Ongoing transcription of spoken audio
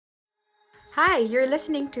Hi, you're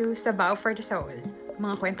listening to Sabaw for the Soul.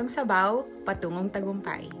 Mga kwentong sabaw, patungong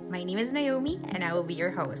tagumpay. My name is Naomi and I will be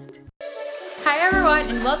your host. Hi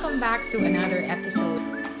everyone and welcome back to another episode.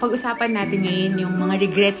 Pag-usapan natin ngayon yung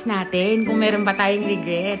mga regrets natin, kung meron ba tayong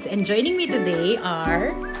regrets. And joining me today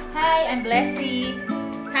are... Hi, I'm Blessy.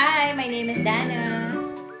 Hi, my name is Dana.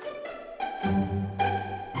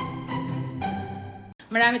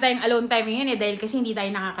 Marami tayong alone time ngayon dahil kasi hindi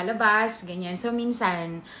tayo nakakalabas, ganyan. So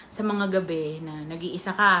minsan, sa mga gabi na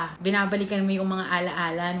nag-iisa ka, binabalikan mo yung mga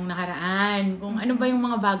alaala nung nakaraan. Kung ano ba yung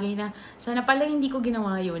mga bagay na, sana pala hindi ko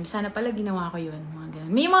ginawa yun, sana pala ginawa ko yun. Mga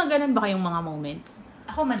ganun. May mga ganun ba kayong mga moments?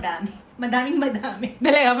 Ako madami. Madami.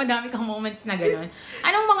 Talaga, madami kang moments na ganun.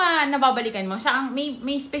 Anong mga nababalikan mo?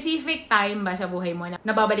 May specific time ba sa buhay mo na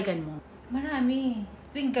nababalikan mo? Marami.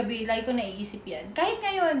 Tuwing gabi, lagi ko naiisip yan. Kahit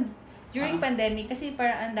ngayon, during pandemic, kasi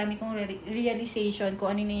parang ang dami kong realization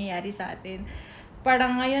kung ano yung nangyayari sa atin.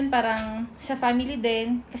 Parang ngayon, parang sa family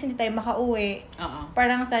din, kasi hindi tayo makauwi.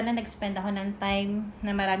 Parang sana nag-spend ako ng time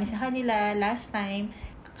na marami sa kanila last time.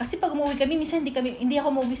 Kasi pag umuwi kami, minsan hindi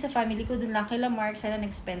ako umuwi sa family ko, dun lang kay Mark, sana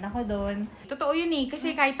nag-spend ako doon. Totoo yun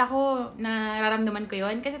kasi kahit ako, nararamdaman ko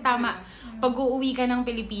yun. Kasi tama, pag uuwi ka ng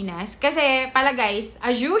Pilipinas, kasi pala guys,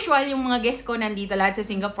 as usual, yung mga guests ko nandito lahat sa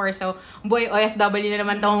Singapore, so boy, OFW na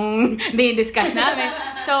naman tong discuss namin.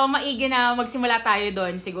 So, maigi na magsimula tayo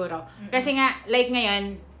doon siguro. Kasi nga, like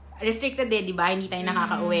ngayon, restricted di ba? Hindi tayo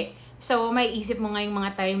nakakauwi. So, may isip mo nga yung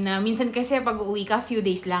mga time na minsan kasi pag uuwi ka, few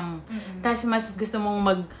days lang. Tapos mas gusto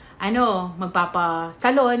mong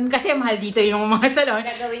magpapa-salon kasi mahal dito yung mga salon.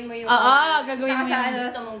 Gagawin mo yung gagawin mo yung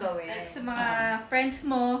gusto mong gawin. Sa mga friends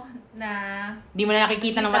mo na di mo na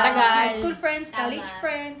nakikita ng matagal. High school friends, college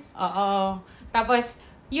friends. Oo. Tapos,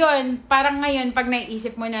 yun, parang ngayon, pag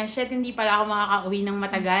naisip mo na, shit, hindi pala ako makaka-uwi ng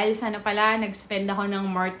matagal. Sana pala, nag-spend ako ng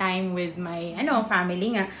more time with my,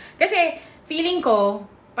 family nga. Kasi, feeling ko,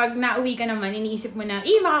 pag nauwi ka naman, iniisip mo na,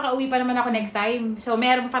 makaka-uwi pa naman ako next time. So,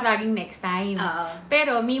 meron pa laging next time.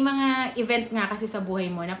 Pero, may mga event nga kasi sa buhay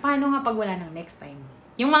mo na paano nga pag wala ng next time?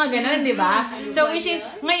 Yung mga ganun, di ba? So, which is,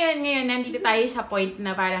 ngayon, nandito tayo sa point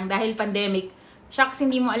na parang dahil pandemic, shucks,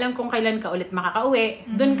 hindi mo alam kung kailan ka ulit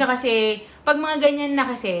makaka-uwi. Doon ka kasi, pag mga ganyan na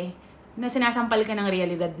kasi, na sinasampal ka ng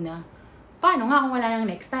realidad na, paano nga kung wala ng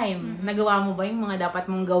next time? Nagawa mo ba yung mga dapat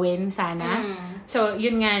mong gawin sana? So,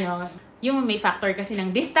 yun nga, yung may factor kasi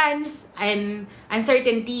ng distance and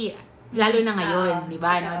uncertainty, lalo na ngayon, di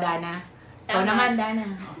ba, Dana? Ikaw naman, Dana.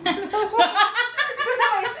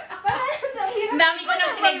 Ang dami ko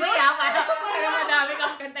nang sinigway, para madami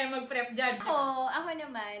kang kantay mag-prep dyan. Ako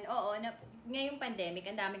naman, ngayong pandemic,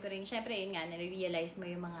 ang dami ko rin, syempre yun nga, nare-realize mo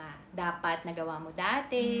yung mga dapat nagawa mo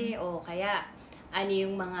dati, o kaya,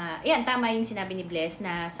 yung mga, tama yung sinabi ni Bless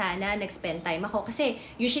na sana nag-spend time ako. Kasi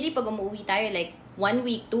usually pag umuwi tayo, like 1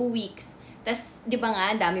 week, 2 weeks, tas di ba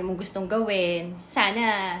nga, ang dami mong gustong gawin.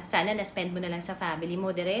 Sana na-spend mo na lang sa family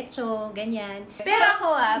mo, diretso, ganyan. Pero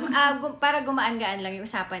ako para gumaan-gaan lang yung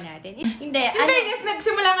usapan natin. Hindi,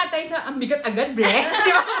 nagsimula nga tayo sa ang bigat agad, Bless.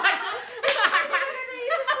 Di ba?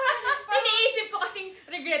 Iniisip ko kasing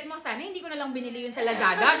regret mo, sana hindi ko na lang binili yun sa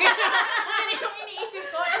Lazada. Hindi yung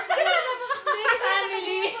iniisip ko.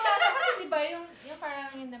 Family. Kasi diba, yung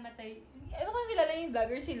parang yung namatay, ewan ko yung kilala yung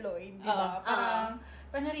vlogger si Lloyd, diba?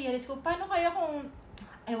 Parang na-realize ko, paano kaya kung,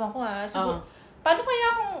 ewan ko paano kaya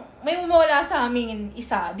kung may umawala sa amin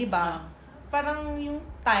isa, diba? Parang yung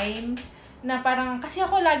time na parang, kasi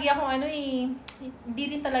ako lagi akong hindi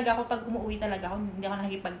rin talaga ako pag umuwi talaga ako, hindi ako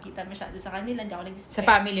nakikipagkita masyado sa kanila, hindi ako sa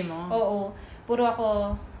family mo? Oo. Puro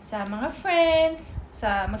ako sa mga friends,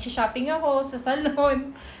 magsha-shopping ako, sa salon.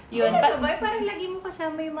 Yun. Parang lagi mo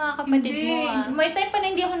kasama yung mga kapatid mo. May time pa na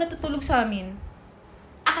hindi ako natutulog sa amin.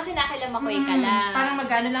 Kasi nakilamakoy ka lang. Parang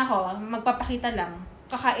magpapakita lang.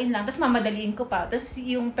 Kakain lang, tapos mamadaliin ko pa. Tapos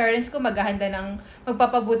yung parents ko maghahanda ng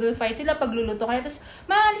magpapabudol fight sila, pagluluto kaya. Tapos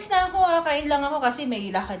maalis na ako, kain lang ako kasi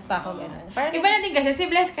may lakad pa ako, gano'n. Iba na din kasi,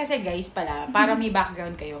 si Bless kasi guys pala, para may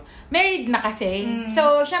background kayo. Married na kasi.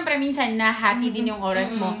 So, syempre minsan nahati din yung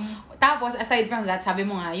oras mo. Tapos, aside from that, sabi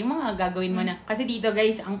mo nga, yung mga gagawin mo na. Kasi dito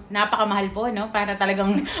guys, ang napakamahal po, para talagang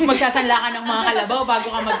magsasanla ka ng mga kalabaw bago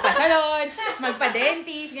ka magpa-salon,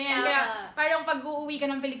 magpa-dentist, ganyan. Kaya, parang pag uuwi ka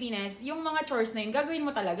ng Pilipinas, yung mga chores na yun, gagawin mo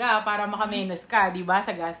talaga para makamenos ka, di ba,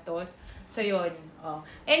 sa gastos. So, yun.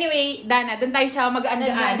 Anyway, Dana, dun tayo sa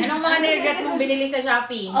magaan-gaan. Anong mga nirgat mong binili sa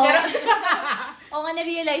Shopee?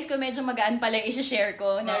 Na-realize ko medyo magaan pala yung isi-share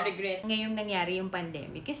ko na regret. Ngayong nangyari yung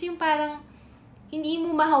pandemic. Kasi yung parang, hindi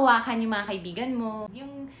mo mahawakan yung mga kaibigan mo.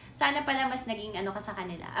 Yung sana pala mas naging ka sa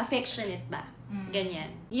kanila, affectionate ba? Ganyan.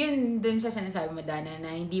 Yun dun sa sinasabi mo, Dana,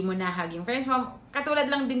 na hindi mo nahag yung friends mo. Katulad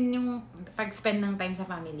lang din yung pag-spend ng time sa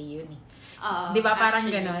family, yun eh. Oo, Di ba parang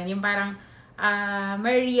actually. gano'n? Yung parang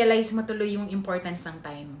ma-realize mo tuloy yung importance ng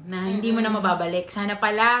time na hindi mo na mababalik. Sana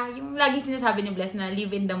pala, yung laging sinasabi ni Bless na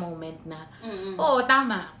live in the moment na, oo,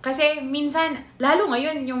 tama. Kasi minsan, lalo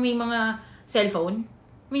ngayon, yung may mga cellphone,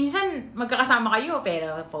 minsan magkakasama kayo,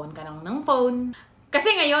 pero phone ka lang ng phone.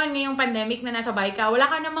 Kasi ngayon, ngayong pandemic na nasa bahay ka, wala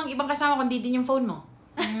ka namang ibang kasama kundi din yung phone mo.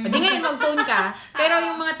 Pwede ngayon mag-phone ka, pero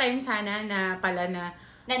yung mga time sana na pala na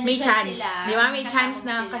may chance. Di ba? May chance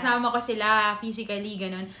na kasama ko sila physically,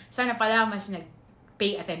 ganun. Sana pala mas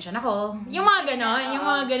nag-pay attention ako. Yung mga ganun, yung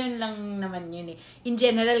mga ganun lang naman yun eh. In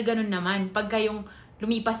general, ganun naman. Pagka yung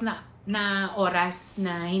lumipas na oras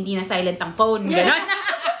na hindi na silent ang phone, ganun.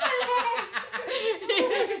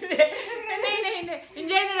 In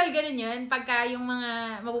general, ganun yun. Pagka yung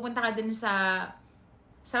mga mapupunta ka dun sa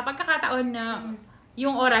pagkakataon na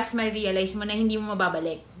yung oras ma-realize mo na hindi mo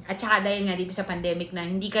mababalik. At saka dahil nga dito sa pandemic na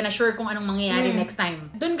hindi ka na sure kung anong mangyayari next time.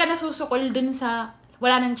 Doon ka nasusukol dun sa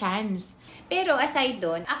wala nang chance. Pero aside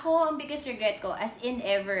doon, ako ang biggest regret ko as in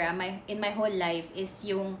ever in my whole life is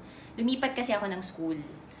yung lumipat kasi ako ng school.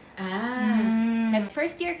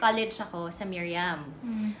 First year college ako sa Miriam.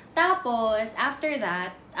 Tapos, after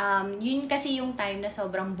that, yun kasi yung time na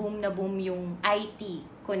sobrang boom na boom yung IT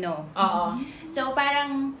kuno. Oo. So,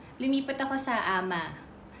 parang lumipat ako sa AMA.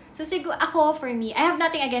 So, siguro ako, for me, I have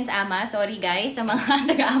nothing against AMA. Sorry guys, sa mga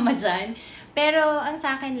nag-AMA dyan. Pero, ang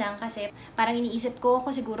sa akin lang kasi, parang iniisip ko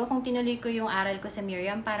siguro kung tinuloy ko yung aral ko sa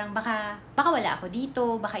Miriam, parang baka wala ako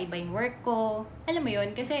dito, baka iba yung work ko. Alam mo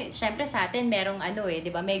yun? Kasi, syempre sa atin, merong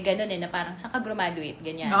di ba? May ganun na parang saan ka graduate,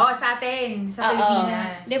 ganyan. Oo, sa atin, sa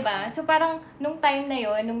Pilipinas. Di ba? So, parang, nung time na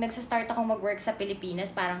yon nung nagsa-start akong mag-work sa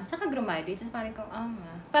Pilipinas, parang, saan ka graduate? Tapos parang ko,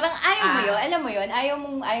 parang ayaw mo yun, alam mo yun,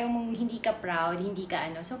 ayaw mong hindi ka proud, hindi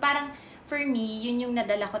ka So, parang, for me, yun yung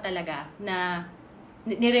nadala ko talaga na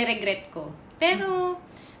nire-regret ko. Pero,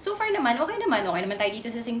 so far naman, okay naman tayo dito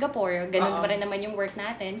sa Singapore, ganun pa rin naman yung work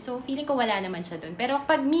natin. So, feeling ko wala naman siya dun. Pero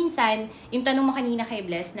pag minsan, yung tanong mo kanina kay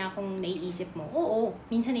Bless na kung naiisip mo, oo,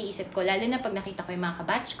 minsan naiisip ko, lalo na pag nakita ko yung mga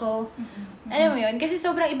kabatch ko. Alam mo yun? Kasi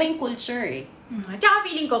sobrang iba yung culture eh. Tsaka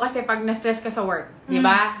feeling ko kasi pag na-stress ka sa work, di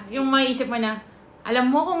ba? Yung maiisip mo na,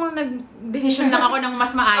 alam mo kung nag-decision lang ako ng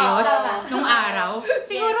mas maayos nung araw.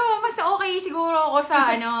 Siguro, mas okay siguro ako sa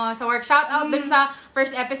sa work. Shout out dun sa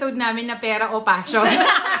first episode namin na pera o passion.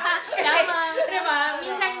 Kasi, diba,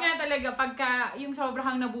 minsan nga talaga pagka yung sobra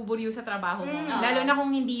kang nabuburiw sa trabaho mo, lalo na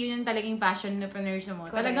kung hindi yun yung talagang passion na preneurs mo,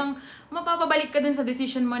 talagang mapapabalik ka dun sa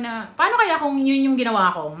decision mo na, paano kaya kung yun yung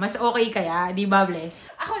ginawa ko? Mas okay kaya, di ba, Bless?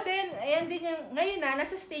 Ako din, ayan din yung, ngayon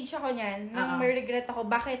nasa stage ako niyan, nang may regret ako,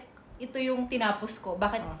 bakit ito yung tinapos ko.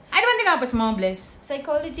 Bakit? Ano ba tinapos mo, Bless?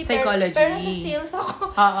 Psychology. Psychology. Pero sa sales ako.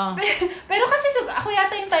 Pero kasi ako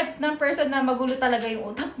yata yung type ng person na magulo talaga yung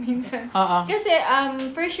utak minsan. Kasi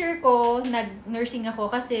first year ko, nag-nursing ako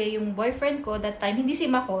kasi yung boyfriend ko that time, hindi si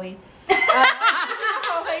Makoy. Si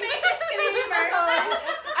Makoy.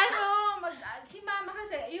 Si mama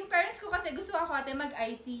kasi, yung parents ko kasi gusto ako ate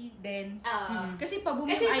mag-IT din. Kasi pa-boom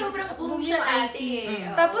yung IT. Kasi sobrang boom siya ate.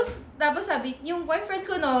 Tapos sabi, yung boyfriend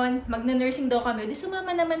ko noon, magna-nursing daw kami. Di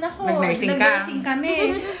sumama naman ako. Nag-nursing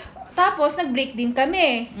kami. Tapos, nag-break din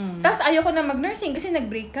kami. Tapos, ayoko na mag-nursing kasi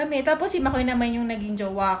nag-break kami. Tapos, si Makoy naman yung naging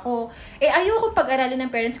jowa ko. Ayoko pag-aralin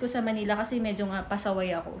ng parents ko sa Manila kasi medyo nga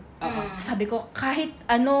pasaway ako. Sabi ko, kahit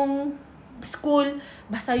anong school,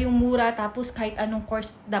 basta yung mura, tapos kahit anong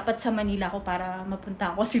course dapat sa Manila ko para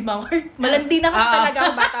mapunta ako si Makoy. Malandi na kasi talaga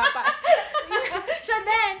ako, bata pa. Siya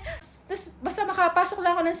din. Tapos, basta makapasok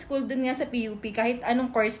lang ako ng school dun nga sa PUP, kahit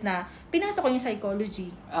anong course na, pinasok ko yung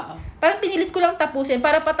psychology. Parang pinilit ko lang tapusin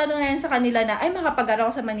para patalunan sa kanila na, ay,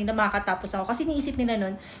 makapag-aral ako sa Manila, makakatapos ako. Kasi niisip nila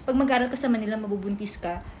nun, pag mag-aral ka sa Manila, mabubuntis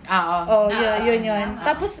ka. Yun.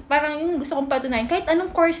 Tapos, parang yung gusto kong patunayan, kahit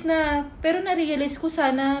anong course na, pero na-realize ko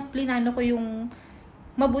sana, plinano ko yung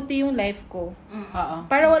mabuti yung life ko.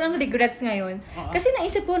 Para walang regrets ngayon. Kasi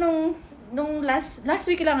naisip ko nung last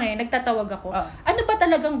week lang ngayon, nagtatawag ako. Ano ba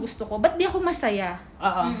talagang gusto ko? Ba't di ako masaya?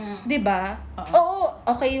 'Di ba? Oo,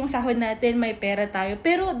 okay yung sahod natin, may pera tayo.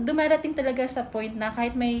 Pero dumarating talaga sa point na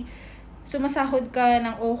kahit may sumasahod ka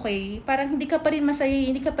ng okay, parang hindi ka pa rin masaya,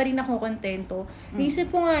 hindi ka pa rin nakokontento. Naisip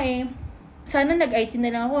ko nga sana nag-IT na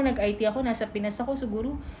lang ako. Nag-IT ako, nasa Pinas ako,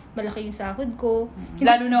 siguro malaki yung sahod ko.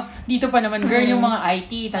 Lalo na, dito pa naman, girl, yung mga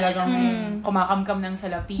IT, talagang kumakamkam ng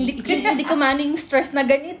salapi. Hindi ko man yung stress na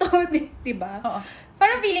ganito, diba?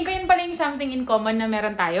 Parang feeling ko yun pala yung something in common na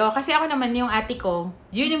meron tayo. Kasi ako naman, yung ate ko,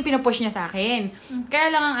 yun yung pinupush niya sa akin. Kaya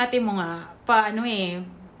lang ang ate mo nga,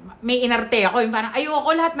 may inarte ako. Yung parang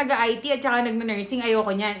ayoko lahat nag-IT at saka nag-nursing,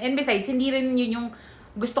 ayoko niyan. And besides, hindi rin yun yung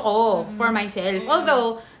gusto ko for myself.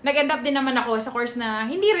 Although, nag-end up din naman ako sa course na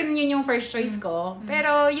hindi rin yun yung first choice ko.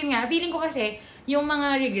 Pero yun nga, feeling ko kasi, yung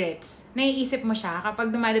mga regrets, naiisip mo siya kapag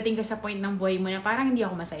dumadating ka sa point ng buhay mo na parang hindi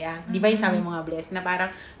ako masaya. Di ba yung sabi mo nga, Bless, na parang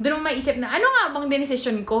doon mo maisip na ano nga bang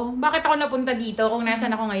decision ko? Bakit ako napunta dito kung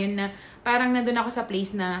nasan ako ngayon na parang nandun ako sa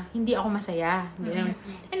place na hindi ako masaya.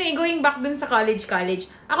 Anyway, going back dun sa college,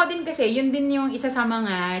 ako din kasi, yun din yung isa sa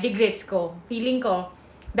mga regrets ko. Feeling ko,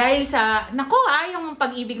 dahil sa, yung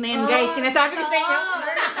pag-ibig na yun, guys, sinasabi ko sa inyo.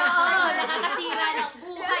 Nakakasira ng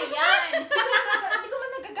buhay yan. Hindi ko man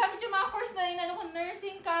nagagamit yung mga course na yun,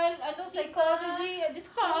 nursing, psychology,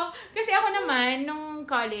 Kasi ako naman, nung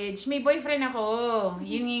college, may boyfriend ako.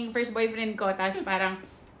 Yun yung first boyfriend ko, tapos parang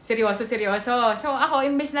seryoso. So ako,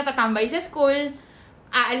 imbes na tatambay sa school,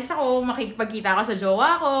 aalis ako, makikipagkita ako sa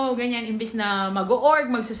jowa ko, ganyan, imbis na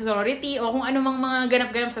mag-org, magsusorority, o kung anumang mga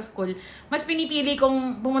ganap-ganap sa school, mas pinipili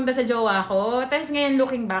kong pumunta sa jowa ko. Tapos ngayon,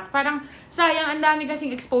 looking back, parang sayang, ang dami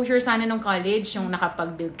kasing exposure sana nung college, yung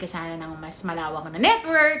nakapag-build ka sana ng mas malawak na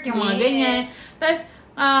network, yung mga ganyan. Tapos,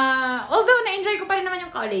 although na-enjoy ko pa rin naman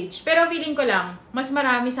yung college, pero feeling ko lang, mas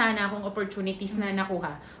marami sana akong opportunities na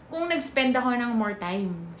nakuha kung nag-spend ako ng more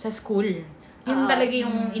time sa school. Yun talaga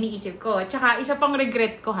yung iniisip ko. Tsaka, isa pang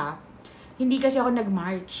regret ko hindi kasi ako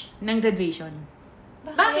nag-march ng graduation.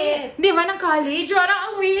 Bakit? Di ba, ng college? Parang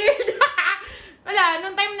ang weird. Wala,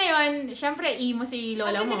 nung time na yun, syempre, emo si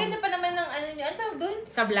lola mo. Ang ganda pa naman ng niyo. Ano tawag doon?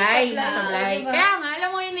 Sablay. Diba? Kaya nga, alam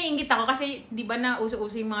mo yun, naiingit ako kasi, di ba na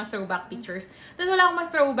uso-uso yung mga throwback pictures. Tapos wala akong mas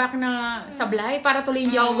throwback na sablay para tuloy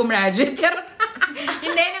hindi ako gumraduate. Charot.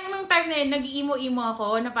 Hindi, nung time na yun, nag-emo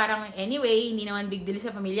ako na parang, anyway, hindi naman big deal sa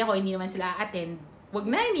pamilya ko, hindi naman sila attend. Wag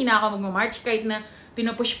na, hindi na ako mag-march kahit na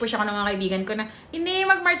pinupush-push ako ng mga kaibigan ko na, hindi,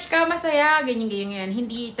 mag-march ka, masaya, ganyan.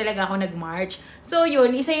 Hindi talaga ako nag-march. So,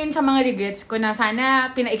 yun, isa yun sa mga regrets ko na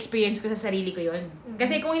sana pina-experience ko sa sarili ko yun.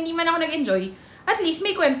 Kasi kung hindi man ako nag-enjoy, at least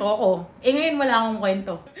may kwento ako. Ngayon wala akong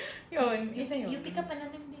kwento. Yun, isa yun. UP ka pa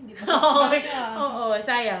naman din, di ba? Oo,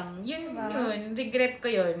 sayang. Yun, regret ko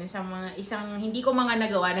yun sa mga isang hindi ko mga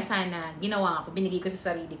nagawa na sana ginawa ko, binigay ko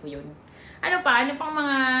sa sarili ko yun. Ano pang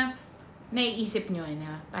mga naiisip nyo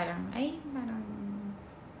na parang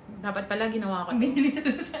dapat pala ginawa ko. Binili sa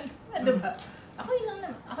Luzon. Diba? Ako yun lang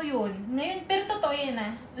naman. Ako yun. Ngayon, pero totoo yun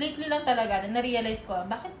lately lang talaga, na-realize ko,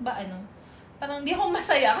 bakit ba parang hindi ako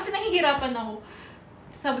masaya kasi nahihirapan ako.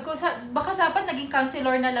 Sabi ko, baka sapat naging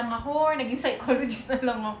counselor na lang ako, or naging psychologist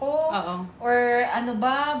na lang ako. Oo. Or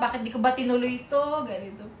bakit di ko ba tinuloy ito?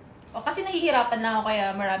 Ganito. O kasi nahihirapan lang ako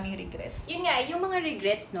kaya maraming regrets. Yun nga, yung mga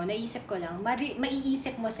regrets, naisip ko lang,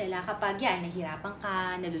 maiisip mo sila kapag nahirapan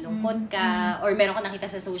ka, nalulungkot ka, or meron ka nakita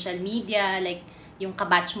sa social media, like, yung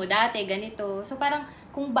kabatch mo dati, ganito. So, parang,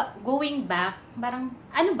 going back, parang,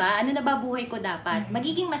 ano na ba buhay ko dapat?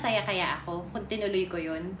 Magiging masaya kaya ako kung tinuloy ko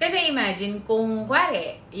yun? Kasi imagine, kung,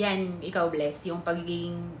 kuwari, ikaw, Bless, yung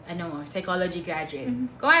pagiging, psychology graduate.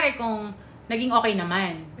 Kuwari, kung naging okay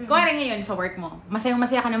naman. Kuwari ngayon sa work mo,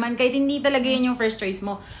 masayang-masaya ka naman, kahit hindi talaga yun yung first choice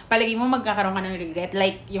mo, palagi mo magkakaroon ka ng regret,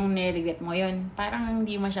 like yung nire-regret mo yun, parang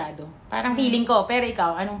hindi masyado. Parang feeling ko, pero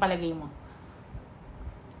ikaw, anong palagay mo?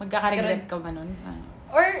 Magkaka-regret ka ba nun?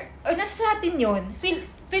 Or nasa sa atin yun.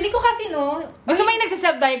 Feeling ko kasi gusto mo yung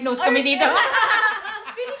nagsa-self-diagnose kami dito?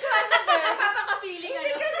 Feeling ko ba? Napapaka-feeling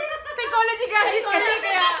Psychology graduate kasi,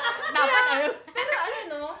 kaya dapat Pero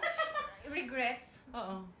regrets.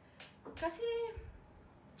 Oo. Kasi,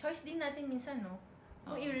 choice din natin minsan,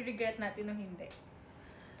 kung i-regret natin o hindi.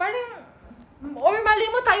 Parang, or mali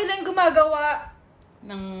mo tayo lang gumagawa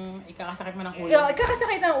ng ikakasakit mo ng ulo.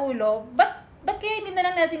 Ikakasakit ng ulo. Ba't kaya hindi na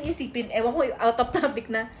lang natin isipin, ewan ko, out of topic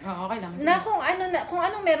na, okay lang. na kung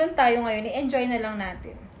anong meron tayo ngayon, i-enjoy na lang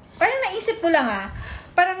natin. Parang naisip ko lang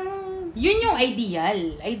parang, yun yung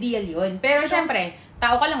ideal. Ideal yun. Pero syempre,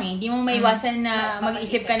 tao ka lang hindi mo maiwasan na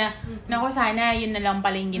mag-isip ka na, naku, sana yun na lang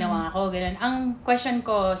pala yung ginawa ko, ganun. Ang question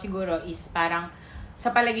ko siguro is parang, sa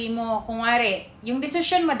palagay mo, kung wari, yung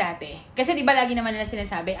decision mo dati, kasi di ba lagi naman nila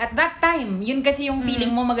sinasabi, at that time, yun kasi yung feeling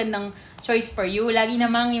mo magandang choice for you, lagi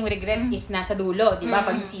namang yung regret is nasa dulo, di ba?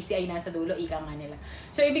 Pag sisi ay nasa dulo, ika nga nila.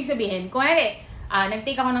 So, ibig sabihin, kung wari,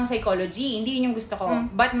 nag-take ako ng psychology, hindi yun yung gusto ko,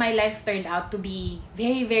 but my life turned out to be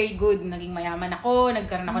very, very good. Naging mayaman ako,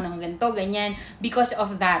 nagkaroon ako ng ganito, ganyan, because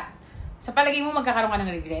of that. Sa palagay mo, magkakaroon ka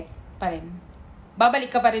ng regret pa rin. Babalik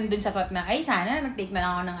ka pa rin dun sa thought na, ay, sana, nag-take na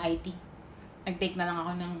lang ako ng IT. Nag-take na lang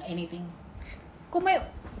ako ng anything.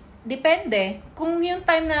 Depende. Kung yung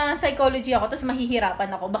time na psychology ako, tapos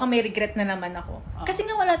mahihirapan ako, baka may regret na naman ako. Kasi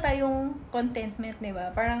nga wala tayong contentment, di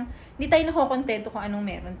ba? Parang, hindi tayo nakokontento kung anong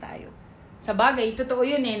meron tayo. Sa bagay, totoo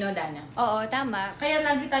yun no, Dana? Oo, tama. Kaya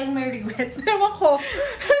lagi tayong may regret. Ewan ko.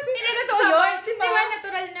 Hindi, totoo yun. Diba? Diba,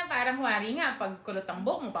 natural na parang huwari nga, pag kulot ang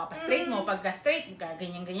buhok mo, papastraight mo, pagka-straight,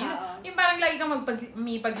 ganyan-ganyan. Yung parang lagi kang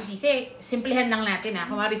may pagsisisi. Simplehan lang natin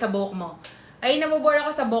huwari sa buhok mo. Ay, nabobore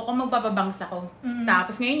ako sa buhok ko, magpapabangs ako.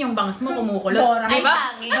 Tapos ngayon yung bangs mo kumukulot. Ay, Diba?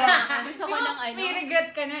 pangit. Gusto ko ng ano. May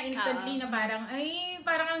regret ka na instantly na parang, ay,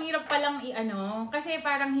 parang ang hirap palang kasi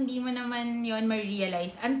parang hindi mo naman yon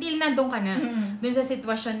ma-realize until nandun ka na. Dun sa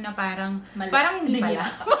sitwasyon na parang, parang hindi pala.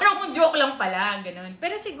 Parang joke lang pala, ganun.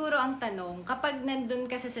 Pero siguro ang tanong, kapag nandun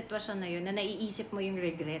ka sa sitwasyon na yun, na naiisip mo yung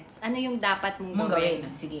regrets, ano yung dapat mong gawin?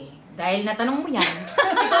 Sige. Dahil natanong mo yan,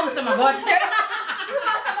 ikaw ang sumagot.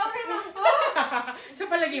 So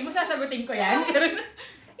palagi mo, sasagutin ko yan.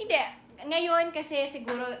 Hindi. Ngayon kasi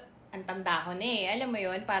siguro, ang tanda ko na Alam mo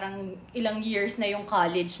yun, parang ilang years na yung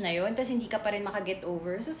college na yun, tapos hindi ka pa rin makaget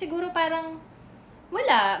over. So siguro parang,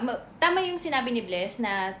 wala. Tama yung sinabi ni Bless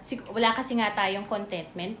na wala kasi nga tayong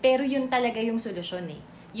contentment, pero yun talaga yung solusyon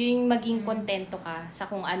Yung maging kontento ka sa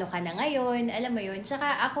kung ano ka na ngayon, alam mo yun.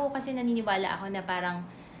 Tsaka ako kasi naniniwala ako na parang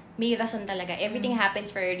may rason talaga. Everything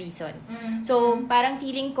happens for a reason. So, parang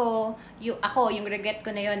feeling ko, yung regret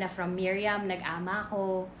ko na yun na from Miriam, nag-ama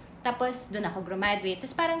ako. Tapos, doon ako graduate.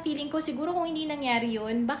 Tapos parang feeling ko, siguro kung hindi nangyari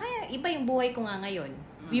yun, baka iba yung buhay ko nga ngayon.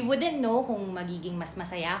 We wouldn't know kung magiging mas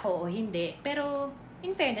masaya ako o hindi. Pero,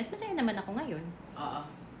 in fairness, masaya naman ako ngayon. Oo.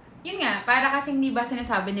 Yun nga, para kasi hindi ba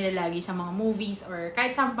sinasabi nila lagi sa mga movies or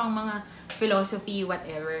kahit sa pang mga philosophy,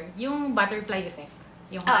 whatever, yung butterfly effect.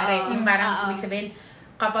 Yung parang, ibig sabihin,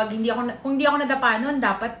 kung hindi ako nadapa nun,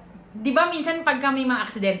 dapat, di ba minsan pagka may mga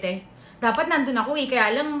aksidente, dapat nandun ako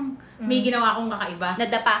kaya lang may ginawa akong kakaiba.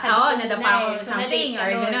 Nadapa ka Oo, dito nadapa ako so something or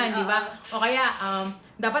gano'n, di ba? O kaya,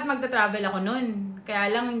 dapat magta-travel ako nun,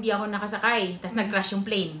 kaya lang hindi ako nakasakay, tas nag-crash yung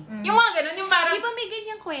plane. Yung mga gano'n, yung parang... Di ba may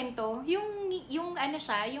ganyang kwento? Yung ano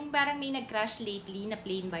siya, yung parang may nag-crash lately na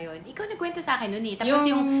plane ba yun? Ikaw nagkwento sa akin nun Tapos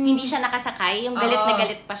yung hindi siya nakasakay, yung galit na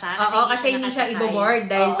galit pa siya. Kasi hindi siya ibo-board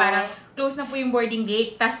dahil parang close na po yung boarding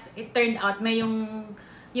gate, tas it turned out na yung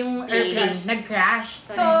airplane nag-crash.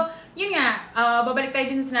 So, yun nga, babalik tayo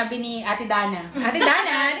din sa sinabi ni Ate Dana. Ate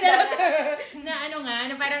Dana!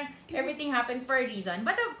 na parang everything happens for a reason.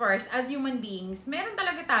 But of course, as human beings, meron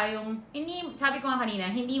talaga tayong, sabi ko nga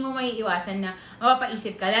kanina, hindi mo maiiwasan na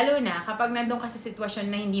mapapaisip ka, lalo na kapag nandun ka sa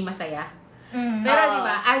sitwasyon na hindi masaya. Pero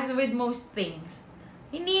diba, as with most things,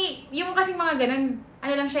 hindi, yung kasing mga ganun,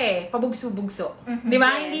 ano lang siya pabugso-bugso. Di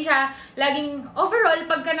ba? Yes. Hindi siya laging, overall,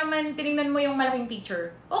 pagka naman tinignan mo yung malaking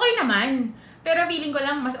picture, okay naman. Pero feeling ko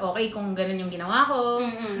lang mas okay kung ganun yung ginawa ko.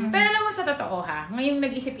 Pero alam mo sa totoo ngayong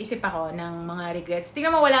nag-isip-isip ako ng mga regrets.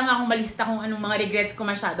 Tingnan mo, wala nga akong malista kung anong mga regrets ko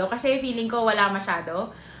masyado. Kasi feeling ko wala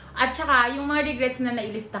masyado. At saka, yung mga regrets na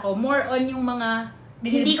nailista ko, more on yung mga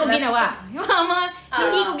hindi ko ginawa. Yung mga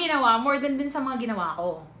hindi ko ginawa, more than dun sa mga ginawa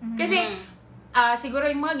ko. Kasi, siguro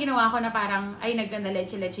yung mga ginawa ko na parang, ay, nagganda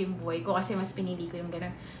leche-leche yung buhay ko kasi mas pinili ko yung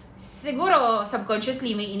ganun. Siguro,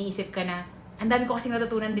 subconsciously, may iniisip ka na, ang dami ko kasi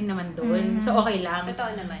natutunan din naman doon. So, okay lang.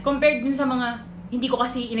 Totoo naman. Compared dun sa mga, hindi ko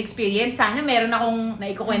kasi in-experience, sana meron akong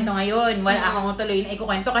naikukwento ngayon. Wala akong tuloy na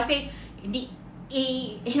ikukwento kasi,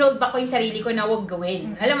 hinold back ko yung sarili ko na huwag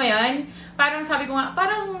gawin. Alam mo yun? Parang sabi ko nga,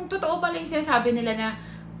 parang totoo pala yung sinasabi nila na,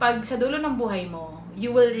 pag sa dulo ng buhay mo,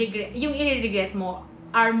 you will regret, yung i-regret mo,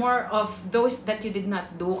 are more of those that you did not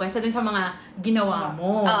do kaysa dun sa mga ginawa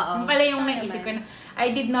mo. Yung pala yung naisip ko na,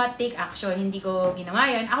 I did not take action, hindi ko ginawa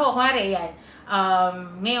yun. Ako, kumari yan,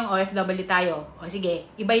 ngayong OFW tayo, o sige,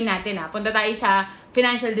 ibayin natin punta tayo sa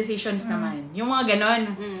financial decisions naman. Yung mga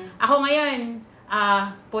ganon. Ako ngayon,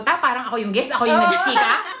 puta, parang ako yung guest, ako yung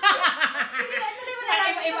nag-chika.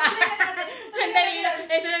 Sandali,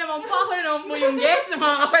 ito na naman po, ako na naman po yung guest,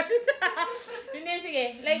 mga kapatid. Hindi, sige.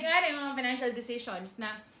 Like, mga financial decisions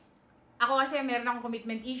na ako kasi meron akong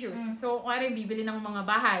commitment issues. So, bibili ng mga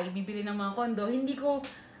bahay, bibili ng mga kondo, hindi ko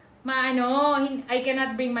I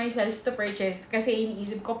cannot bring myself to purchase kasi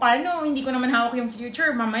iniisip ko, paano, hindi ko naman hawak yung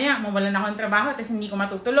future, mamaya, mawalan ako ng trabaho, tapos hindi ko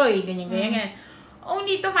matutuloy, ganyan.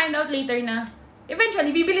 Only to find out later na,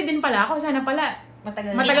 eventually, bibili din pala ako, sana pala,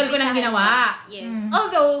 matagal ko nang ginawa. Yes.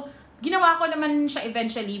 Although, ginawa ko naman siya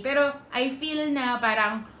eventually, pero I feel na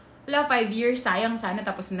parang, 5 years, sayang, sana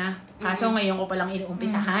tapos na. Kaso ngayon ko palang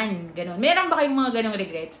inuumpisahan. Ganon. Meron ba kayong mga ganong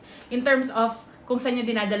regrets? In terms of, kung saan nyo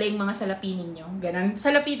dinadala yung mga salapi ninyo. Ganon.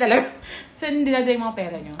 Salapi talaga. Saan dinadala yung mga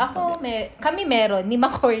pera nyo? Kami meron, ni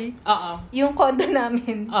Makoy. Oo. Yung condo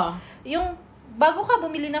namin. Oo. Yung, bago ka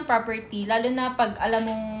bumili ng property, lalo na pag alam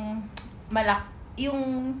mong yung,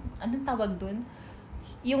 anong tawag dun?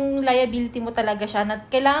 Yung liability mo talaga siya, na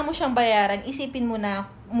kailangan mo siyang bayaran, isipin mo na,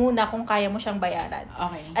 muna kung kaya mo siyang bayaran.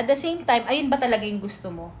 Okay. At the same time, ayun ba talaga yung gusto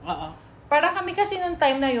mo? Oo. Parang kami kasi nung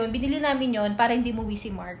time na yun, binili namin yon para hindi umuwi si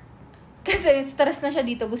Mark. Kasi stress na siya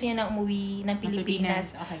dito, gusto niya na umuwi ng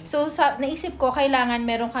Pilipinas. Okay. So, naisip ko, kailangan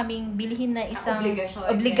meron kaming bilhin na isang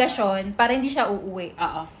obligasyon para hindi siya uuwi.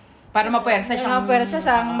 Oo. Para mapuwersa siyang...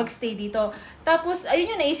 siyang magstay dito. Tapos,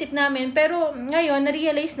 ayun yung naisip namin. Pero, ngayon,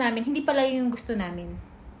 na-realize namin, hindi pala yung gusto namin.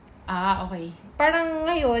 Okay. Parang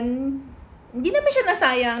ngayon, hindi naman siya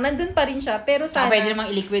nasayang. Nandun pa rin siya. Pero sana... Pwede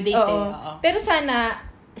namang i-liquidate Oo. Pero sana,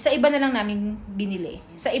 sa iba na lang namin binili.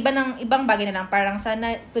 Sa ibang bagay na lang. Parang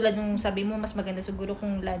sana, tulad nung sabi mo, mas maganda siguro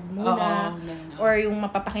kung land muna. Or yung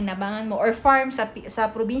mapapakinabangan mo. Or farm sa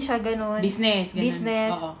probinsya, ganun. Business.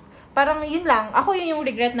 Oo. Parang yun lang. Ako yun yung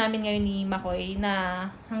regret namin ngayon ni Makoy na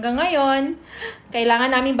hanggang ngayon, kailangan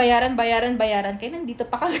namin bayaran. Kaya nandito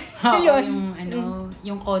pa kami. Yun.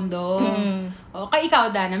 Yung condo. Okay, ikaw,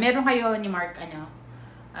 Dana, meron kayo ni Mark,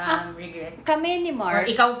 regret? Kami ni Mark. Or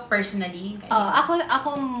ikaw personally?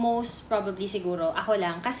 Ako most probably siguro, ako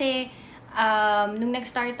lang. Kasi, nung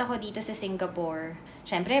nag-start ako dito sa Singapore,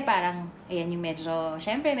 syempre parang, ayan yung medyo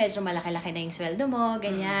malaki-laki na yung sweldo mo,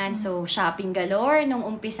 ganyan. So, shopping galore nung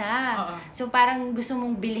umpisa. So, parang gusto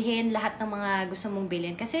mong bilhin lahat ng mga gusto mong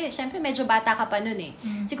bilhin. Kasi, syempre medyo bata ka pa nun eh.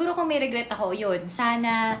 Siguro kung may regret ako, yun,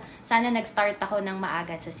 sana nag-start ako ng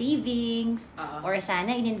maaga sa savings, or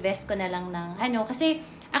sana ininvest ko na lang ng kasi,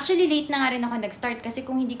 actually late na nga rin ako nag-start kasi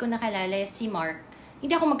kung hindi ko nakalala si Mark,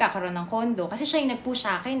 hindi ako magkakaroon ng condo. Kasi siya yung nag-push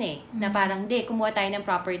sa akin na parang, kumuha tayo ng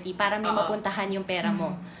property para may mapuntahan yung pera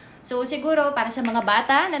mo. So, siguro, para sa mga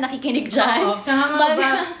bata na nakikinig dyan,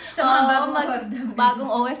 bagong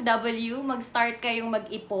OFW, mag-start kayong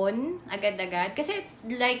mag-ipon agad-agad. Kasi,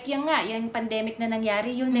 yung pandemic na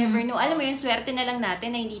nangyari, you'll never know. Alam mo yun, swerte na lang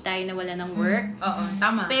natin na hindi tayo nawala ng work. Oo,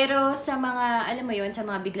 tama. Pero sa mga, alam mo yun, sa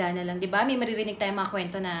mga bigla na lang, di ba? May maririnig tayong mga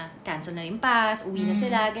kwento na cancel na yung pass, uwi na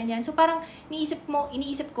sila, ganyan. So, parang,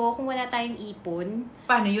 iniisip ko, kung wala tayong ipon,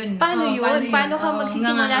 paano yun? Paano ka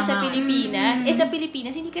magsisimula sa Pilipinas? Sa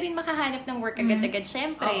Pilipinas, hindi ka rin makahanap ng work agad-agad,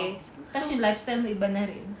 syempre. Tapos yung lifestyle mo iba na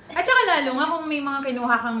rin. At saka lalo nga kung may mga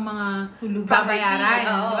kinuha kang mga babayaran.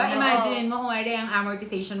 Diba? Imagine mo kung ang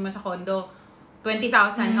amortization mo sa condo,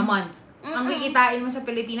 20,000 a month. Ang kikitain mo sa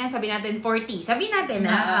Pilipinas, sabi natin 40. Sabi natin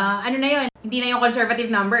ano na yun? Hindi na yung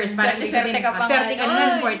conservative numbers. Swerte ka pa. Swerte ka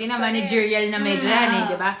na, 40 na, managerial na medyo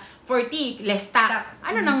yan di ba? 40, less tax.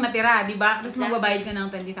 Ano nang natira, di ba? Tapos magbabayad ka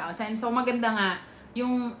ng 20,000. So, maganda nga.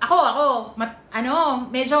 Yung,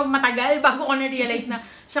 medyo matagal bago ko na-realize na,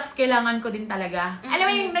 shucks, kailangan ko din talaga. Alam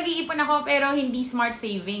mo yung nag-iipon ako, pero hindi smart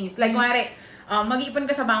savings. Like, kumari, mag-iipon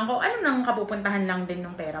ka sa bangko, ano nang kapupuntahan lang din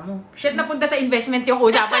ng pera mo? Shit, napunta sa investment yung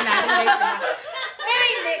usapan natin. Pero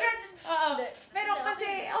hindi. Pero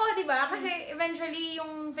kasi, di ba? Kasi eventually,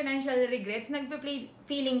 yung financial regrets, nagpe-play,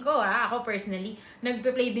 feeling ko, ako personally,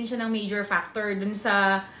 nagpe-play din siya ng major factor dun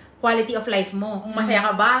sa quality of life mo. Kung masaya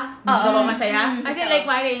ka ba? Hindi ka ba masaya? Kasi like,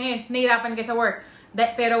 nahirapan ka sa work.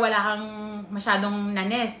 Pero wala kang masyadong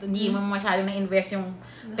na-nest. Hindi mo masyadong na-invest yung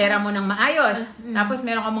pera mo ng maayos. Tapos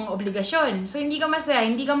meron ka mong obligasyon. So, hindi ka masaya.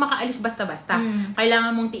 Hindi ka makaalis basta-basta.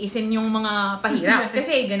 Kailangan mong tiisin yung mga pahirap.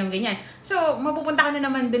 Kasi ganun-ganyan. So, mapupunta ka na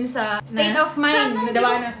naman dun sa state of mind.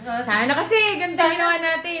 Sana kasi. Ganda ginawa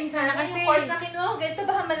natin. Sana kasi. Yung course na kinuha, ganito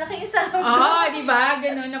baka malaki yung sahod. Diba?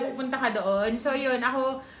 Ganun. Napupunta ka doon. So, yun.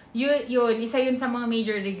 Yun, isa yun sa mga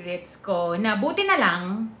major regrets ko na buti na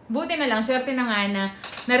lang, swerte na nga na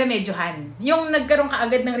naremedyohan. Yung nagkaroon ka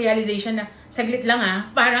agad ng realization na saglit lang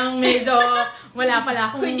parang medyo wala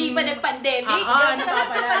pala akong... Hindi pa nag-pandemic. Ano pa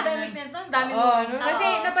pala. Pandemic na ito, ang dami mo. Kasi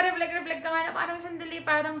napareflect ka nga na parang sandali,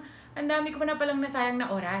 parang ang dami ko pa na palang nasayang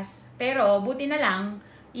na oras. Pero buti na lang,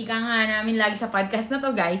 ika nga namin lagi sa podcast na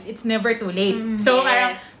to guys, it's never too late. So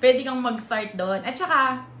parang pwede kang mag-start doon. At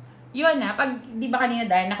saka, yun pag, di ba kanina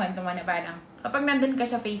dahil nakwento mo na parang, kapag nandun ka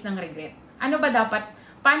sa phase ng regret, ano ba dapat,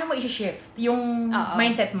 paano mo i-shift yung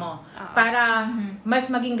mindset mo? Para mas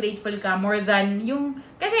maging grateful ka more than yung,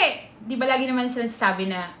 kasi, di ba lagi naman sila sabi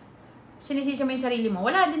na, sinisisi mo yung sarili mo,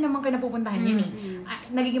 wala din naman kayo napupuntahan yun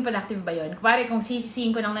nagiging productive ba yun? Kupare, kung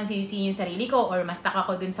sisisihin ko lang ng sisisihin yung sarili ko, or mas stuck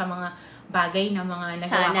ako dun sa mga bagay na mga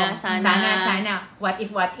nagawa ko. Sana. What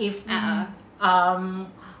if,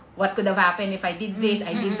 what could have happened if I did this,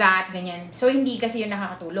 I did that, ganyan. So, hindi kasi yun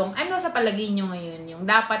nakakatulong. Ano sa palagay nyo ngayon? Yung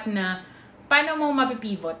dapat na, paano mo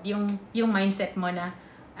mapipivot yung mindset mo na,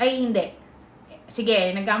 ay hindi.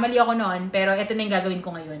 Sige, nagkamali ako noon, pero ito na yung gagawin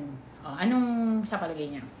ko ngayon. Anong sa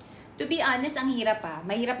palagay niya? To be honest, ang hirap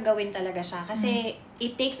Mahirap gawin talaga siya. Kasi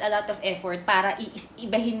it takes a lot of effort para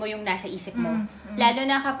ibahin mo yung nasa isip mo. Lalo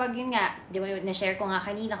na kapag yun nga, di ba, na-share ko nga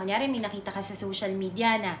kanina, kunyari may nakita ka sa social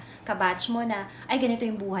media na kabatch mo na, ay ganito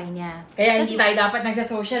yung buhay niya. Kaya hindi tayo dapat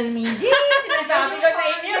nagsa-social media. Sinasabi ko sa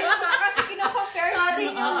inyo. Kasi kino-compare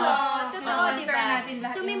natin yung Totoo, di ba?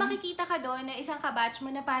 So may makikita ka doon na isang kabatch mo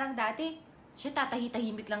na parang dati, siya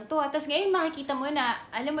tatahi-tahimik lang to. Tapos ngayon makikita mo na,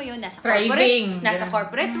 alam mo yun, nasa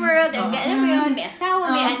corporate world, and alam mo yun, may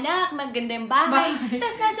asawa, may anak, maganda yung bahay.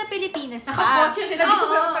 Tapos nasa Pilipinas pa. Nakakotse sila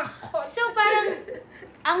dito. So parang,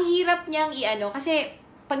 ang hirap niyang kasi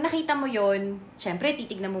pag nakita mo yun, syempre,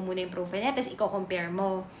 titignan mo muna yung profile niya, tapos i-compare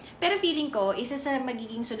mo. Pero feeling ko, isa sa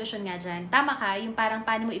magiging solusyon nga dyan, tama ka, yung parang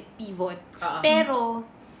paano mo i-pivot. Pero,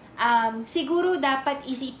 siguro dapat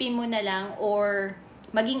isipin mo na lang or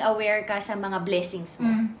maging aware ka sa mga blessings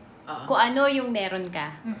mo. Kung ano yung meron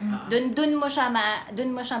ka. Dun mo siya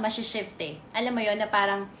ma-shift eh. Alam mo yon na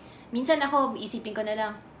parang, minsan ako, isipin ko na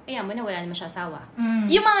lang, ayan mo na, wala naman siya asawa.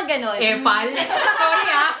 Yung mga ganon. Epal. Sorry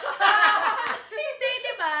Hindi,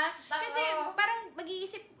 diba? Kasi parang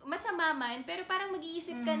mag-iisip, masama man, pero parang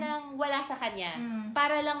mag-iisip ka ng wala sa kanya.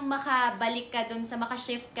 Para lang makabalik ka dun sa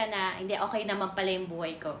makashift ka na, hindi, okay naman pala yung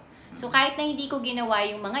buhay ko. So, kahit na hindi ko ginawa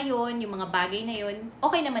yung mga yon, yung mga bagay na yon,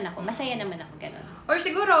 okay naman ako. Masaya naman ako. Ganun. Or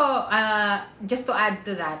siguro, just to add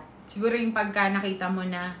to that, siguro yung pagka nakita mo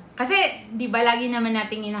na, kasi, di ba, lagi naman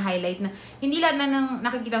nating ina-highlight na, hindi lahat na nang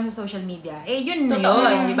nakikita mo sa social media, yun na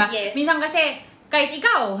yun, di ba? Yes. Minsan kasi, kahit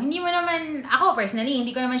ikaw, hindi mo naman, ako personally,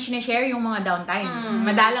 hindi ko naman sinashare yung mga downtime.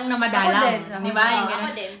 Madalang na madalang. Di ba?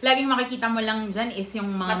 Laging makikita mo lang dyan is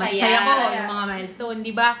yung mga masaya ko, yung mga milestone,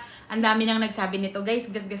 di ba? Ang dami nang nagsabi nito, guys,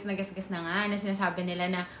 gasgas na nga, na sinasabi nila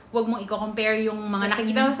na huwag mong i-compare yung mga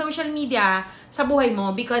nakikita mo sa social media sa buhay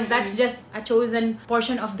mo because that's just a chosen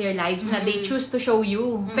portion of their lives na they choose to show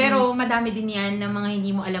you. Pero madami din yan na mga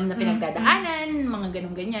hindi mo alam na pinagdadaanan, mga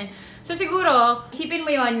ganun-ganyan. So siguro, isipin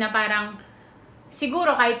mo yon na parang,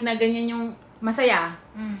 siguro kahit na ganyan yung masaya,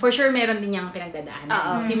 for sure meron din niyang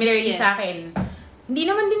pinagdadaanan. Similarly sa akin, hindi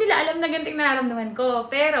naman din nila alam na ganitong nararamdaman ko,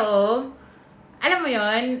 pero alam mo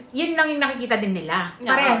yon, yun lang yung nakikita din nila.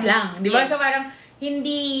 Parehas lang. Di ba? Yes. So parang,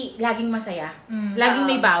 hindi laging masaya. Laging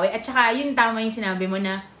may bawi. At saka, yun tama yung sinabi mo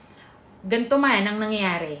na, ganito man ang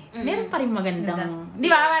nangyayari. Meron pa rin magandang. Di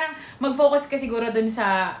ba? Parang, mag-focus ka siguro dun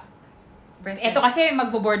sa, eto kasi,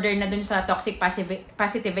 magbo-border na dun sa toxic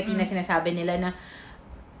positivity na sinasabi nila na,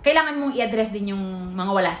 kailangan mong i-address din yung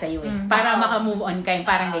mga wala sa'yo eh. Para maka-move on ka yung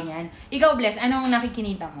parang ganyan. Ikaw, Bless, anong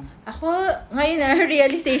nakikinita mo? Ako, ngayon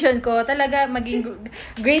realization ko, talaga maging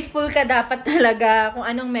grateful ka dapat talaga kung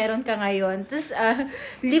anong meron ka ngayon. Tapos,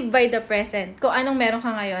 live by the present. Kung anong meron ka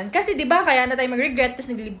ngayon. Kasi, di ba, kaya na tayo mag-regret, tapos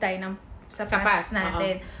nag-live tayo ng sa past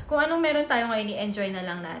natin. Kung anong meron tayo ngayon, i-enjoy na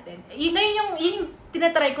lang natin. Yun yung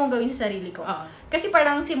tinatry kong gawin sa sarili ko. Kasi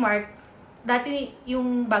parang si Mark, dati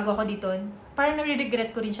yung bago ako dito, parang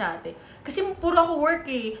nare-regret ko rin siya ate. Kasi puro ako work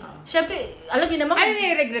eh. Siyempre, alam niyo naman. Ano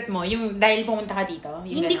nire-regret mo? Yung dahil pumunta ka dito?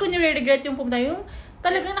 Hindi ko nire-regret yung pumunta. Yung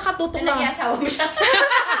talagang nakatutok lang. Nag-iasawa mo siya.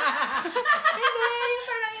 Hindi, yung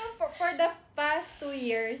parang yung for the past 2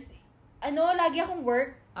 years, lagi akong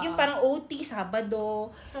work. Yung parang OT, Sabado.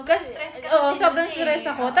 Sobrang stress ka kasi. Sobrang stress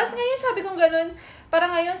ako. Tapos ngayon sabi kong ganun,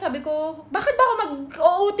 parang ngayon sabi ko, bakit ba ako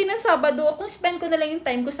mag-OT ng Sabado kung spend ko na lang yung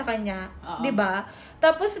time ko sa kanya? 'Di ba?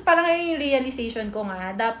 Tapos parang ngayon yung realization ko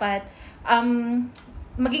nga, dapat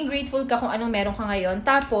maging grateful ka kung anong meron ka ngayon.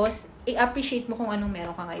 Tapos, i-appreciate mo kung anong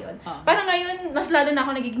meron ka ngayon. Parang ngayon, mas lalo na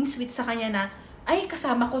ako nagiging sweet sa kanya na, ay,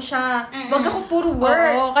 kasama ko siya. Wag ako puro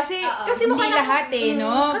work. Oo, kasi hindi lahat eh,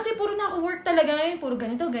 no? Kasi puro na ako work talaga ngayon. Puro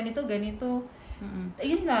ganito.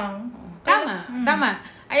 Ayun lang. Tama.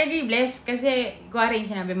 I agree, Bless. Kasi, kuwari yung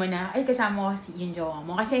sinabi mo na, ay, kasama ko kasi yung jowa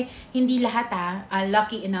mo. Kasi, hindi lahat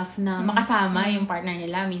lucky enough na makasama yung partner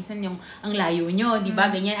nila. Minsan, ang layo nyo, di ba?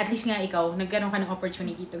 Ganyan. At least nga, ikaw, nagkaroon ka ng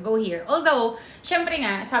opportunity to go here. Although, syempre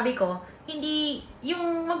nga, sabi ko, hindi,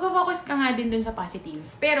 yung mag-focus ka nga din dun sa positive.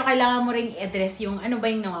 Pero, kailangan mo rin i-address yung ano ba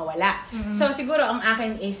yung nawawala. So, siguro, ang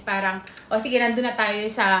akin is parang, sige, nandun na tayo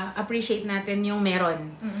sa appreciate natin yung meron.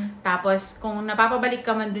 Tapos, kung napapabalik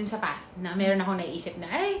ka man dun sa past, na meron akong naisip na,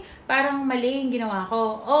 ay, parang mali yung ginawa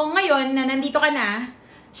ko. O, ngayon, na nandito ka na,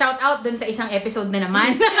 shout out dun sa isang episode na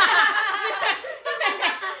naman.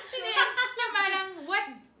 Yung parang,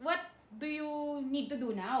 what do you need to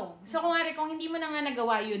do now? So, kung hindi mo na nga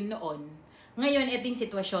nagawa yun noon, ngayon, eting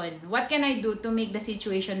sitwasyon, what can I do to make the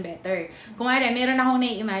situation better? Kung meron akong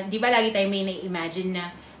di ba lagi tayo may na-imagine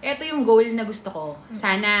na, eto yung goal na gusto ko.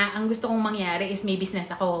 Sana, ang gusto kong mangyari is may business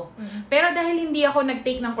ako. Pero dahil hindi ako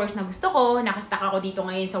nag-take ng course na gusto ko, nakastuck ako dito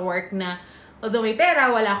ngayon sa work na although may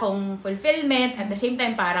pera, wala akong fulfillment. At the same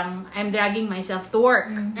time, parang I'm dragging myself to work.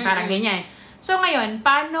 Parang ganyan. So ngayon,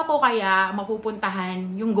 paano ko kaya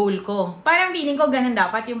mapupuntahan yung goal ko? Parang feeling ko ganun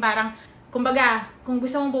dapat. Yung parang, kumbaga, kung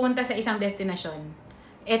gusto mong pumunta sa isang destinasyon,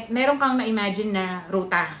 meron kang na-imagine na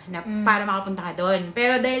ruta na para makapunta ka doon.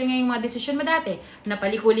 Pero dahil nga yung mga desisyon mo dati,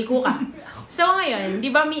 napaliko-liko ka. So ngayon,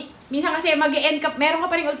 di ba, minsan kasi mag-end ka, meron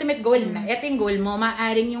ka pa rin ultimate goal na ito yung goal mo,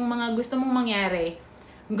 maaring yung mga gusto mong mangyari,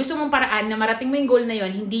 gusto mong paraan na marating mo yung goal na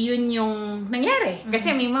yon, hindi yun yung nangyari.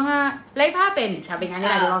 Kasi may mga life happen. Sabi nga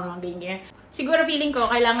nila, di ba, mga ganyan. Siguro feeling ko,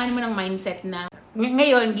 kailangan mo ng mindset na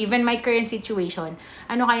ngayon, given my current situation,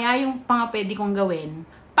 ano kaya yung pwede kong gawin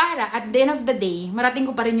para at the end of the day, marating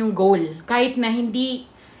ko pa rin yung goal. Kahit na hindi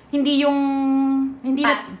yung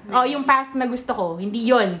yung path na gusto ko, hindi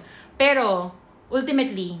yon. Pero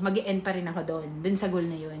ultimately, mag-e-end pa rin ako doon sa goal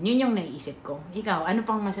na yun. Yun yung naiisip ko. Ikaw, ano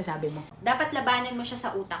pang masasabi mo? Dapat labanan mo siya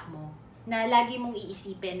sa utak mo na lagi mong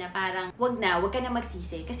iisipin na parang wag ka na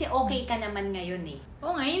magsisi kasi okay ka naman ngayon eh.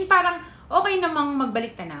 Oo nga, yun parang okay namang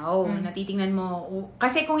magbalik tanaw. Natitingnan mo.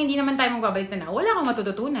 Kasi kung hindi naman tayo magbabalik tanaw, wala kang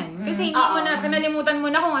matututunan. Kasi hindi mo na, kanalimutan mo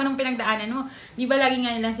na kung anong pinagdaanan mo. Di ba lagi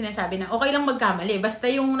nga nilang sinasabi na okay lang magkamali. Basta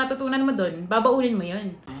yung natutunan mo doon, babaunin mo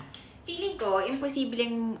yun. Feeling ko,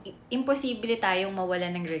 imposible tayong mawala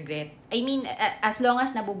ng regret. I mean, as long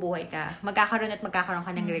as nabubuhay ka, magkakaroon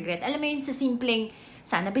ka ng regret. Alam mo yun sa simpleng,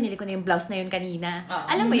 sana binili ko na yung blouse na yun kanina.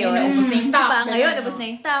 Alam mo yun? Ubus na yung stock. Diba? Ngayon, ubus na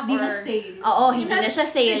yung stock. Hindi na sale. Oo, hindi na siya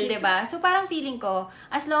sale, diba? So parang feeling ko,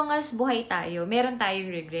 as long as buhay tayo, meron tayong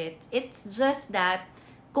regrets. It's just that,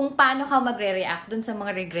 kung paano ka magre-react dun sa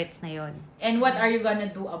mga regrets na yon. And what are you gonna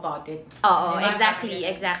do about it? Oo,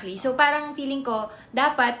 exactly. So parang feeling ko,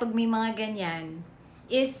 dapat pag may mga ganyan,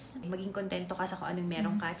 is maging kontento ka sa kung anong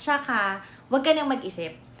meron ka. Tsaka, wag ka nang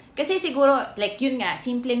mag-isip. Kasi siguro, like yun nga,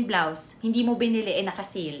 simpleng blouse, hindi mo binili,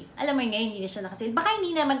 naka-sale. Alam mo ngayon, hindi na siya naka-sale. Baka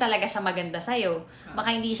hindi naman talaga siya maganda sa'yo.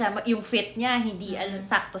 Baka hindi siya, yung fit niya, hindi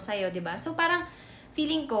sakto sa'yo, diba? So parang,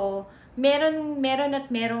 feeling ko, meron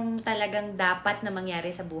talagang dapat na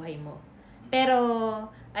mangyari sa buhay mo. Pero,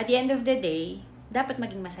 at the end of the day, dapat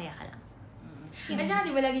maging masaya ka lang. At saka,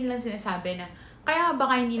 di ba lagi nilang sinasabi na, kaya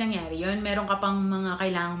baka hindi nangyari yun, meron ka pang mga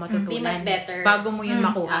kailangang matutunan mas better. bago mo yun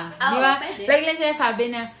makuha. Di ba? Lagi nilang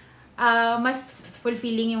sinasabi na, mas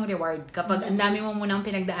fulfilling yung reward kapag ang dami mo munang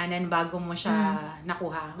pinagdaanan bago mo siya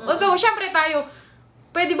nakuha. Although, syempre tayo,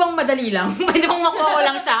 pwede bang madali lang? Pwede bang makuha ko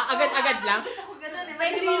lang siya? Agad-agad lang?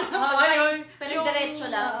 Pwede bang, pero diretso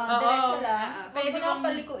lang. Diretso lang. Pwede bang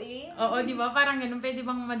palikuin? Oo, di ba? Parang ganun, pwede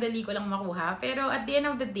bang madali ko lang makuha? Pero at the end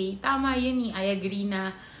of the day, tama yun I agree na,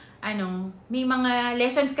 may mga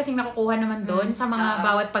lessons kasing nakukuha naman doon sa mga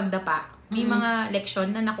bawat pagdapa. May mga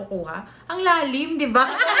leksyon na nakukuha. Ang lalim, di ba?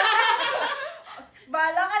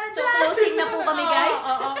 Bala ka na So, closing na po kami, guys.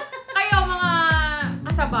 Oo. Kayo, mga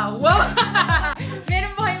kasabaw. Wow!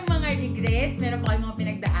 Meron ba kayong mga regrets? Meron ba kayong mga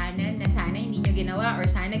pinagdaanan na sana hindi nyo ginawa or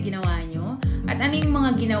sana ginawa nyo? At ano yung mga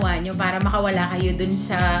ginawa nyo para makawala kayo dun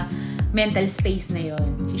sa mental space na yon?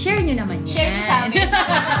 I-share nyo naman yan. Share nyo sa amin.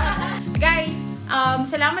 Guys,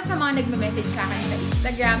 salamat sa mga nagme-message sa akin sa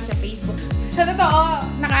Instagram, sa Facebook. Sa totoo,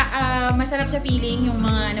 masarap sa feeling yung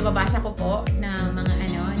mga nababasa ko po na mga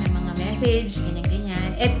message,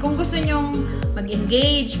 ganyan-ganyan. At kung gusto nyong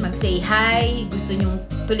mag-engage, mag-say hi, gusto nyong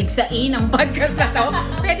tuligsain ang podcast na to,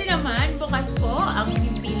 pwede naman, bukas po ang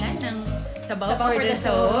himpilan ng Sabaw for the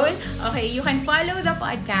Soul. Okay, you can follow the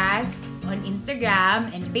podcast on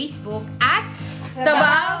Instagram and Facebook at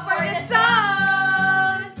Sabaw for the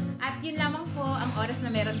Soul! At yun lamang po ang oras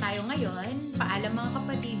na meron tayo ngayon. Paalam mga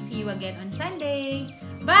kapatid, see you again on Sunday.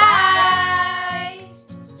 Bye!